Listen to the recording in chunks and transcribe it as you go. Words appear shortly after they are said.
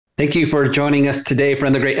Thank you for joining us today for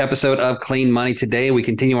another great episode of Clean Money. Today, we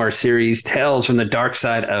continue our series, Tales from the Dark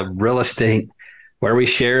Side of Real Estate, where we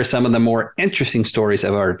share some of the more interesting stories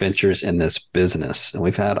of our adventures in this business. And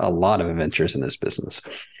we've had a lot of adventures in this business.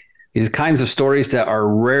 These kinds of stories that are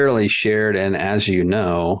rarely shared. And as you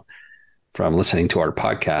know, from listening to our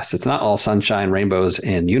podcast, it's not all sunshine, rainbows,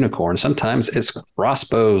 and unicorns. Sometimes it's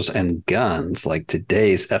crossbows and guns, like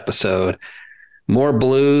today's episode. More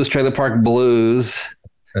blues, trailer park blues.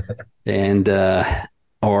 And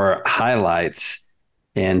or highlights.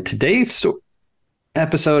 And today's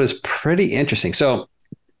episode is pretty interesting. So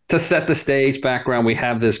to set the stage background, we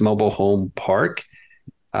have this mobile home park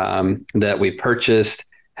that we purchased,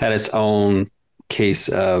 had its own case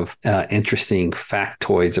of interesting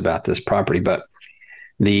factoids about this property. But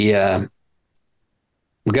we got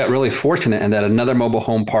really fortunate in that another mobile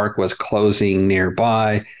home park was closing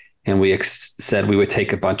nearby. And we said we would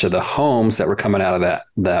take a bunch of the homes that were coming out of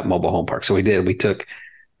that mobile home park. So we did. We took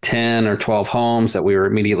 10 or 12 homes that we were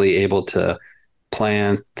immediately able to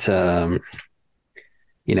plant, put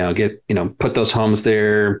those homes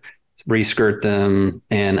there, reskirt them,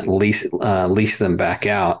 and lease them back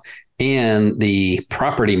out. And the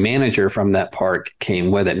property manager from that park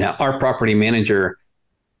came with it. Now, our property manager,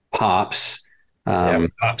 Pops,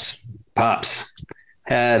 had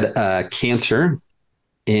cancer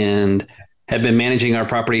and had been managing our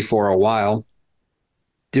property for a while,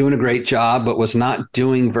 doing a great job, but was not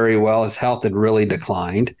doing very well. His health had really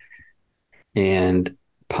declined. And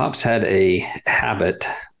Pops had a habit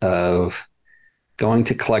of going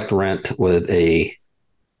to collect rent with a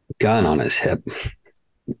gun on his hip.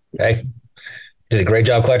 Hey, did a great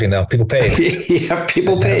job collecting, though. People paid. Yeah,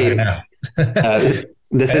 people paid.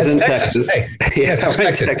 This is in Texas. Hey, yeah,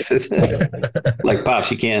 in Texas. Like,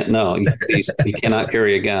 Pops, you can't. No, you cannot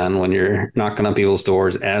carry a gun when you're knocking on people's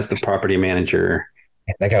doors as the property manager.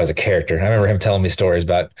 That guy was a character. I remember him telling me stories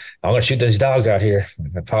about, I'm going to shoot these dogs out here.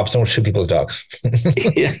 Pops, don't shoot people's dogs.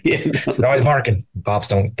 Yeah. They're always marking. Pops,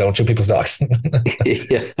 don't shoot people's dogs.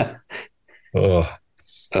 Yeah. Oh.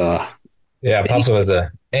 Yeah, Pops was an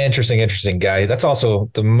interesting guy. That's also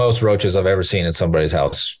the most roaches I've ever seen in somebody's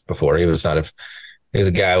house before. He was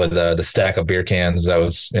a guy with the stack of beer cans that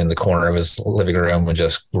was in the corner of his living room with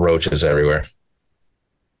just roaches everywhere.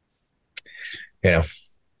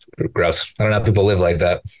 Gross. I don't know how people live like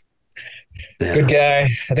that. Yeah. Good guy.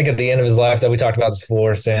 I think at the end of his life, that we talked about this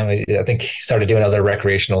before, Sam, I think he started doing other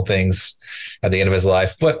recreational things at the end of his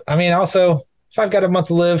life. But I mean, also, if I've got a month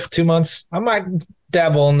to live, 2 months, I might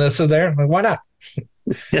dabble in this or there. Like, why not?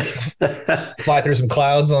 Fly through some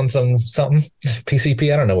clouds on something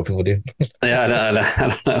PCP. I don't know what people do. Yeah, I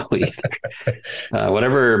don't know either.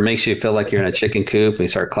 Whatever makes you feel like you're in a chicken coop and you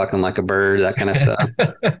start clucking like a bird, that kind of stuff.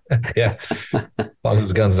 Yeah, as long as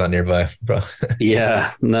the gun's not nearby, bro.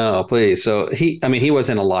 Yeah, no, please. So he was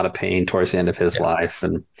in a lot of pain towards the end of his life,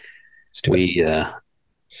 and we,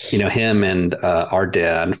 him and our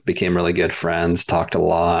dad became really good friends. Talked a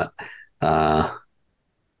lot.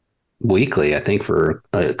 Weekly, I think, for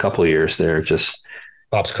a couple of years there. Just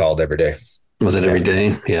Pops called every day. Was it every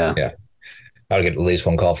day? Yeah. I would get at least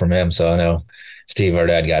one call from him. So I know Steve, our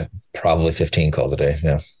dad, got probably 15 calls a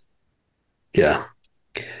day. Yeah.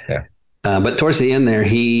 But towards the end there,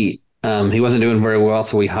 he wasn't doing very well,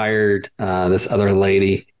 so we hired this other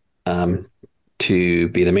lady to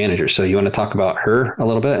be the manager. So you want to talk about her a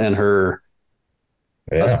little bit and her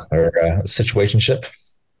situationship,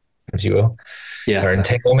 if you will. Yeah. Our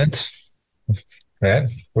entanglement. Right.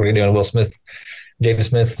 We're going to do a Will Smith, Jada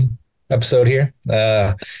Smith episode here.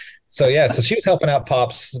 So she was helping out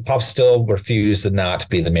Pops. Pops still refused to not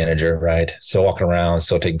be the manager, right? So walking around,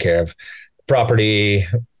 still taking care of property,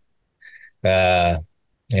 gun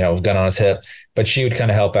on his hip. But she would kind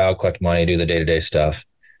of help out, collect money, do the day-to-day stuff.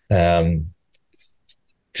 Like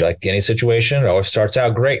any situation, it always starts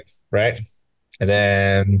out great, right? And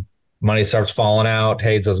then money starts falling out.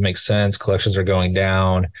 Hey, it doesn't make sense. Collections are going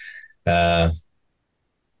down. I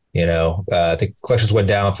think collections went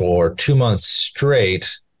down for 2 months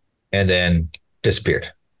straight and then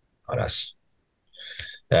disappeared on us.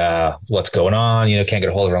 What's going on? Can't get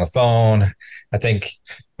a hold of her on the phone. I think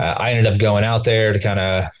I ended up going out there to kind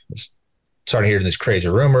of start hearing these crazy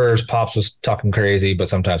rumors. Pops was talking crazy, but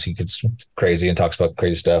sometimes he gets crazy and talks about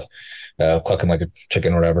crazy stuff, clucking like a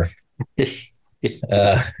chicken or whatever.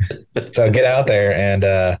 So I get out there and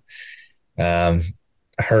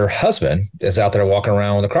her husband is out there walking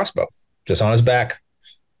around with a crossbow just on his back,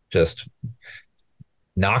 just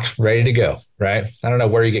knocked, ready to go. Right. I don't know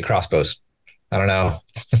where you get crossbows. I don't know.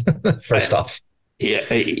 First off. Yeah.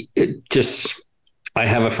 I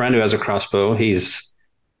have a friend who has a crossbow. He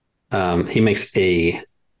makes a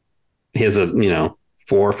he has a, 400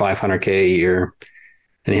 or 500K a year,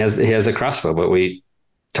 and he has a crossbow, but we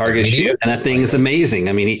target shoot, Medium? and that thing is amazing.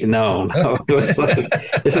 I mean, no, it was like,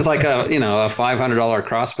 this is like a $500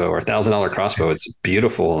 crossbow or $1,000 crossbow. It's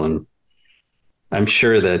beautiful, and I'm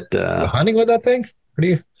sure that Hunting with that thing? What do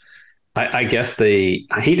you I guess he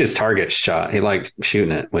just target shot. He liked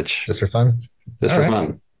shooting it, which just for fun? just All for right.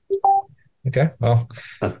 fun. Okay. Well,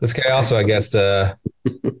 That's, this guy also, I guess,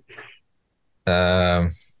 um,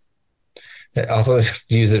 also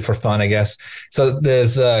use it for fun, I guess. So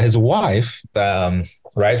there's his wife,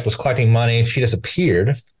 right, was collecting money. She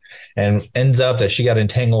disappeared, and ends up that she got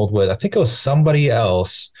entangled with, I think it was somebody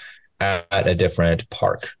else at a different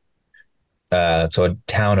park. So a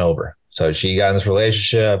town over. So she got in this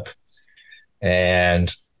relationship,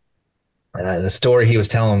 and the story he was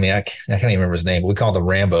telling me, I can't even remember his name, but we called him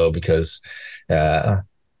Rambo because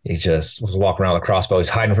he just was walking around with a crossbow. He's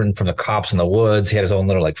hiding from the cops in the woods. He had his own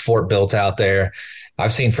little like fort built out there.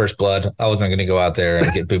 I've seen First Blood. I wasn't going to go out there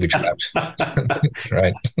and get booby trapped.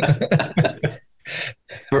 Right.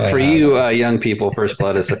 for you young people, First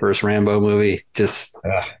Blood is the first Rambo movie. Just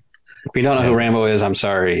if you don't know who Rambo is, I'm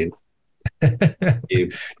sorry.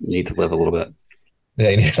 You need to live a little bit.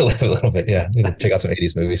 Yeah, you need to live a little bit. Yeah, you need to check out some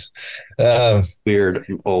 80s movies. Weird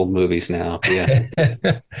old movies now. Yeah.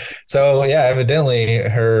 So, yeah, evidently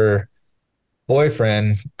her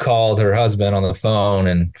boyfriend called her husband on the phone,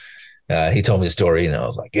 and he told me the story. I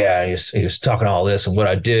was like, yeah, he was talking all this. And what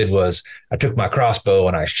I did was I took my crossbow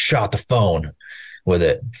and I shot the phone with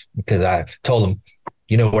it because I told him,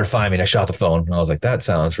 you know where to find me. And I shot the phone. And I was like, that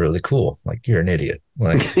sounds really cool. Like, you're an idiot.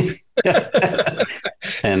 Like,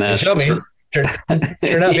 and that's show me. Turned out he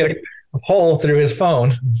had a hole through his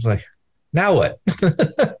phone. It's like, now what?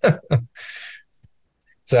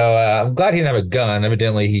 So I'm glad he didn't have a gun.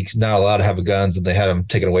 Evidently, he's not allowed to have a gun, and they had him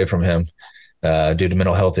taken away from him due to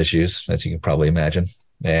mental health issues, as you can probably imagine,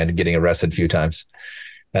 and getting arrested a few times.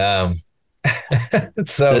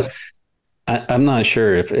 So I'm not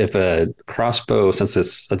sure if a crossbow, since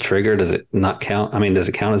it's a trigger, does it not count? I mean, does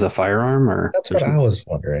it count as a firearm? Or that's what I was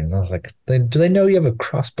wondering. I was like, do they know you have a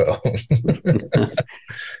crossbow?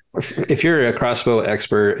 If you're a crossbow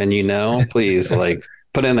expert and please like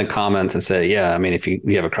put in the comments and say, yeah, I mean, if you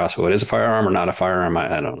have a crossbow, it is a firearm or not a firearm.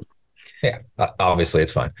 I don't. Yeah, obviously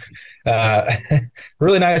it's fine.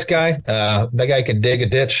 Really nice guy. That guy can dig a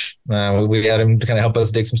ditch. We had him to kind of help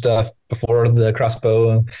us dig some stuff before the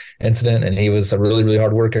crossbow incident, and he was a really, really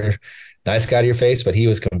hard worker. Nice guy to your face, but he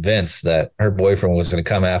was convinced that her boyfriend was going to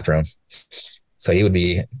come after him. So he would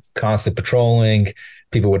be constant patrolling.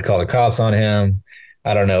 People would call the cops on him.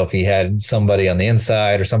 I don't know if he had somebody on the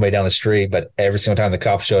inside or somebody down the street, but every single time the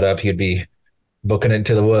cops showed up, he'd be booking it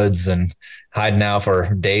into the woods and hiding out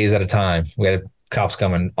for days at a time. We had cops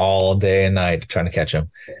coming all day and night trying to catch him.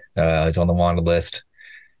 He's on the wanted list.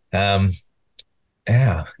 It's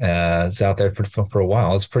out there for a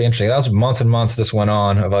while. It's pretty interesting. That was months and months this went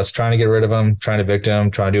on of us trying to get rid of him, trying to evict him,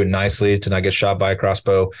 trying to do it nicely to not get shot by a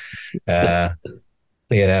crossbow. Trying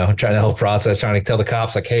the whole process, trying to tell the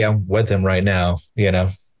cops like, hey, I'm with him right now,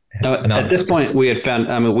 At this point, we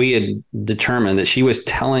had determined that she was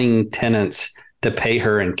telling tenants to pay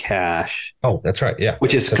her in cash. Oh, that's right. Yeah.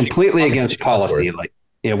 Which is completely against policy. Like,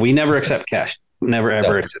 we never accept cash. Never,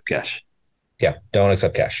 ever accept cash. Yeah. Don't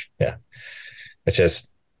accept cash. Yeah. It's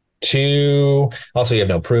just also, you have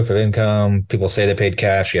no proof of income. People say they paid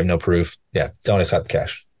cash. You have no proof. Yeah. Don't accept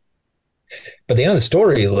cash. But the end of the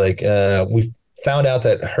story, we found out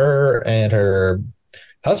that her and her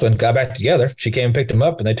husband got back together. She came and picked him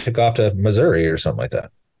up, and they took off to Missouri or something like that.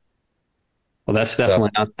 Well, that's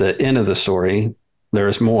definitely not the end of the story.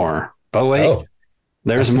 There's more. But wait,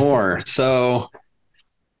 there's more. So,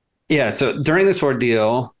 yeah. So during this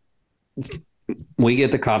ordeal, we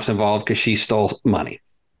get the cops involved because she stole money,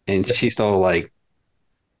 and she stole like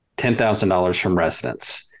 $10,000 from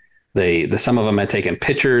residents. Some of them had taken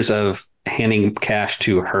pictures of handing cash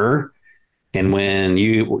to her. And when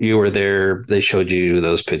you were there, they showed you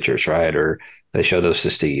those pictures, right? Or they showed those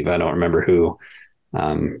to Steve. I don't remember who.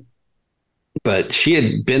 But she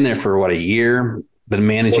had been there for a year, been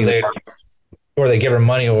managing or they give her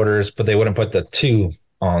money orders, but they wouldn't put the 2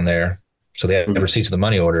 on there. So they had receipts of the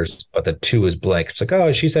money orders, but the 2 is blank. It's like,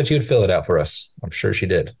 oh, she said she would fill it out for us. I'm sure she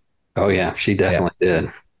did. Oh, yeah, she definitely did.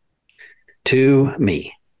 To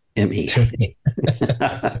me. M-E. To me.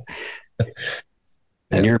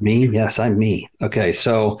 And you're me? Yes, I'm me. Okay,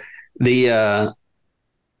 so we got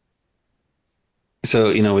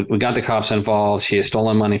the cops involved. She has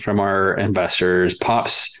stolen money from our investors.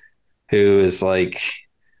 Pops, who was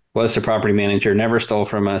the property manager, never stole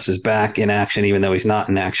from us, is back in action, even though he's not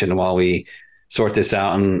in action while we sort this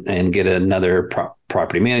out and get another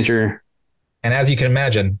property manager. And as you can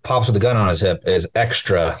imagine, Pops with a gun on his hip is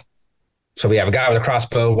extra. So we have a guy with a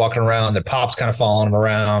crossbow walking around, the Pops kind of following him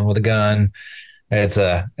around with a gun. It's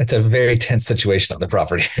a very tense situation on the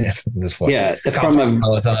property at this point. Yeah, from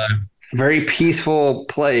all the time. Very peaceful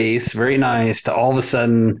place, very nice, to all of a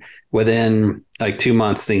sudden within like 2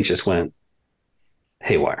 months, things just went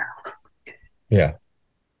haywire. Yeah.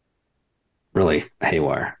 Really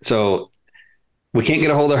haywire. So we can't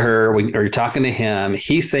get a hold of her. We're talking to him.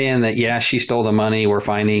 He's saying that, yeah, she stole the money. We're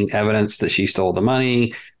finding evidence that she stole the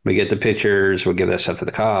money. We get the pictures. We'll give that stuff to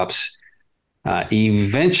the cops.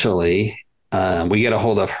 Eventually, we get a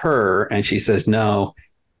hold of her, and she says, no,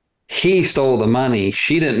 he stole the money.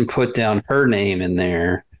 She didn't put down her name in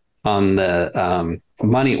there on the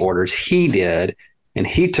money orders. He did, and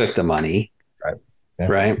he took the money. Right. Yeah.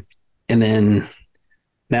 Right. And then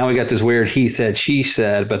now we got this weird he said, she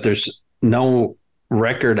said, but there's no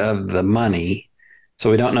record of the money. So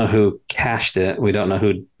we don't know who cashed it. We don't know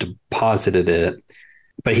who deposited it,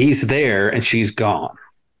 but he's there and she's gone.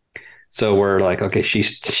 So we're like, okay,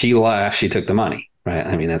 she left. She took the money, right?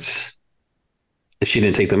 I mean, if she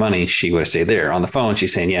didn't take the money, she would have stayed there. On the phone,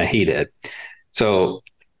 she's saying, yeah, he did. So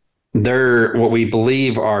they're what we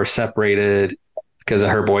believe are separated because of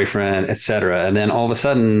her boyfriend, et cetera. And then all of a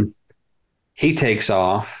sudden he takes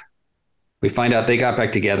off. We find out they got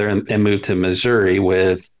back together and moved to Missouri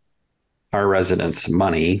with our residents'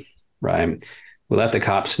 money, right? We let the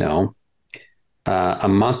cops know. A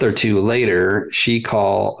month or two later,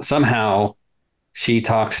 somehow she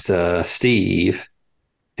talks to Steve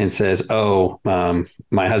and says, oh,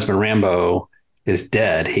 my husband Rambo is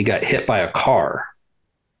dead. He got hit by a car.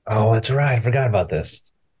 Oh, that's right. I forgot about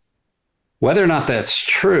this. Whether or not that's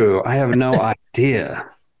true, I have no idea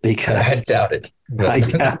because I doubt it. I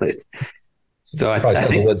doubt it. So probably I in the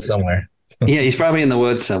think, woods somewhere. yeah, he's probably in the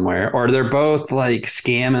woods somewhere, or they're both like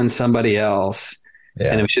scamming somebody else. Yeah.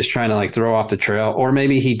 And it was just trying to like throw off the trail, or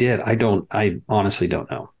maybe he did. I honestly don't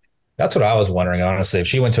know. That's what I was wondering, honestly. If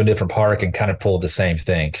she went to a different park and kind of pulled the same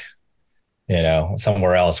thing,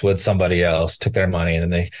 somewhere else with somebody else, took their money,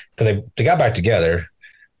 and then because they got back together.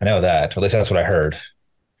 I know that. At least that's what I heard.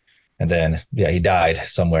 And then, yeah, he died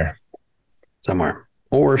somewhere.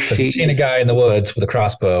 Or so she seen a guy in the woods with a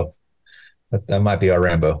crossbow. That might be our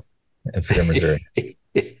Rambo in Freedom, Missouri.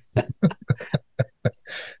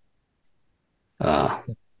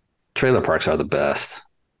 Trailer parks are the best.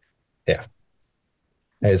 Yeah.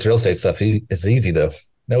 Hey, it's real estate stuff. It's easy though.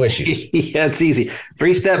 No issues. Yeah, it's easy.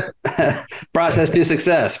 3-step process to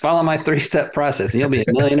success. Follow my 3-step process and you'll be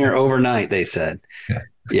a millionaire overnight, they said.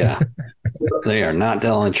 Yeah. They are not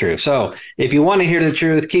telling the truth. So if you want to hear the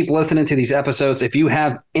truth, keep listening to these episodes. If you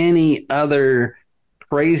have any other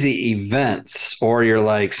crazy events, or you're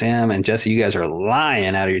like, Sam and Jesse, you guys are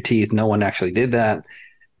lying out of your teeth, no one actually did that,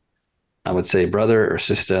 I would say, brother or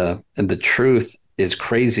sister, and the truth is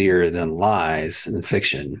crazier than lies and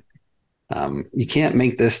fiction. You can't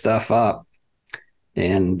make this stuff up.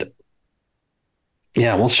 And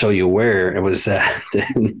yeah, we'll show you where it was at.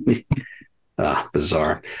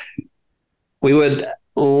 Bizarre. We would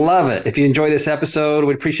love it if you enjoy this episode.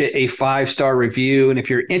 We'd appreciate a 5-star review. And if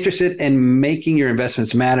you're interested in making your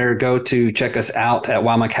investments matter, go to check us out at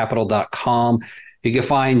wildmycapital.com. You can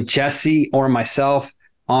find Jesse or myself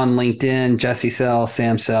on LinkedIn, Jesse Sells,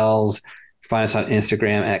 Sam Sells. Find us on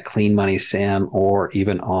Instagram at Clean Money Sam, or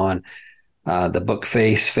even on the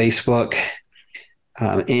Bookface Facebook.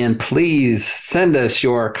 And please send us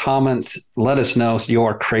your comments. Let us know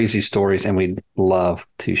your crazy stories, and we'd love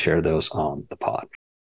to share those on the pod.